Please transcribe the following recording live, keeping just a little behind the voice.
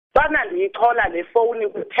xana ndiyichola le fowuni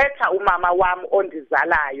kuthetha umama wam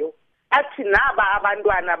ondizalayo athi naba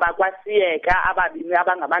abantwana bakwasiyeka ababini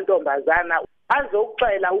abangamantombazana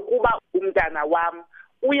azokuxela ukuba umntana wam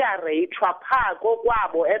uyareyithwa phaa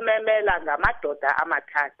kokwabo ememela ngamadoda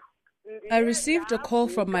amathathu. I received a call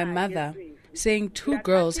from my mother saying 2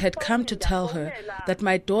 girls had come to tell her that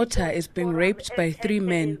my daughter is being raped by 3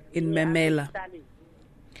 men in Memela.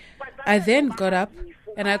 I then got up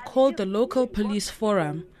and I called the local police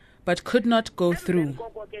forum but could not go through.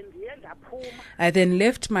 I then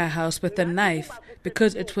left my house with a knife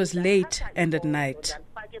because it was late and at night.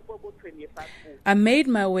 I made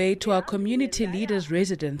my way to our community leader's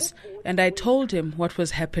residence and I told him what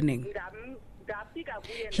was happening.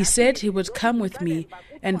 He said he would come with me,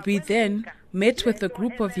 and we then met with a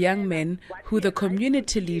group of young men who the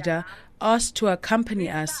community leader asked to accompany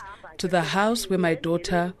us to the house where my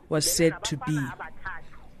daughter was said to be.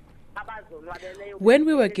 When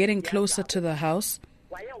we were getting closer to the house,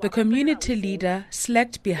 the community leader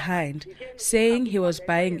slacked behind, saying he was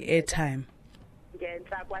buying airtime.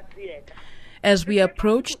 As we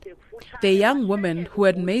approached, the young woman who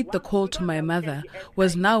had made the call to my mother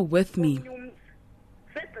was now with me.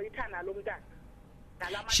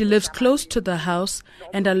 She lives close to the house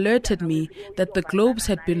and alerted me that the globes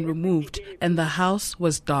had been removed and the house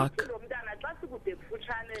was dark.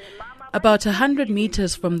 About 100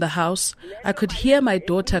 meters from the house, I could hear my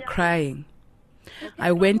daughter crying.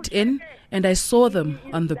 I went in and I saw them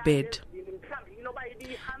on the bed.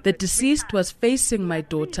 The deceased was facing my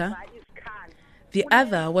daughter. The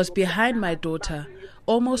other was behind my daughter,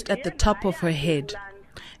 almost at the top of her head.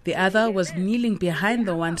 The other was kneeling behind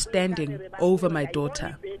the one standing over my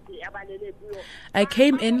daughter. I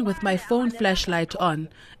came in with my phone flashlight on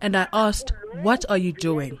and I asked, "What are you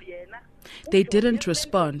doing?" They didn't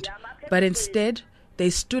respond, but instead they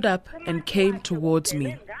stood up and came towards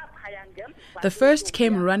me. The first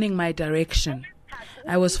came running my direction.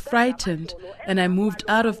 I was frightened and I moved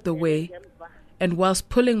out of the way, and whilst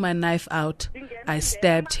pulling my knife out, I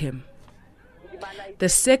stabbed him. The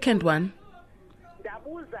second one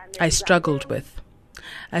I struggled with.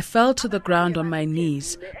 I fell to the ground on my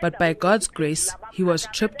knees, but by God's grace, he was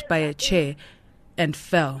tripped by a chair and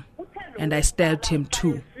fell, and I stabbed him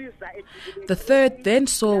too. The third then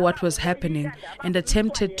saw what was happening and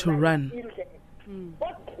attempted to run.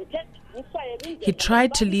 He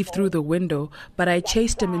tried to leave through the window, but I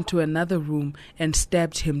chased him into another room and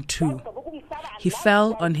stabbed him too. He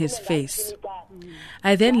fell on his face.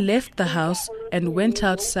 I then left the house and went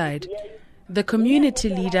outside. The community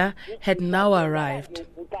leader had now arrived.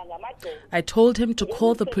 I told him to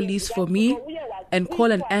call the police for me and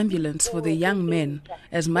call an ambulance for the young men,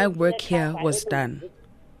 as my work here was done.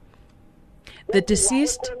 The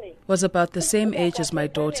deceased was about the same age as my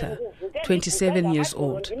daughter, 27 years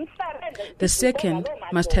old. The second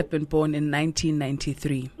must have been born in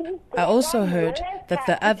 1993. I also heard that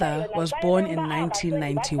the other was born in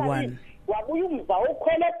 1991.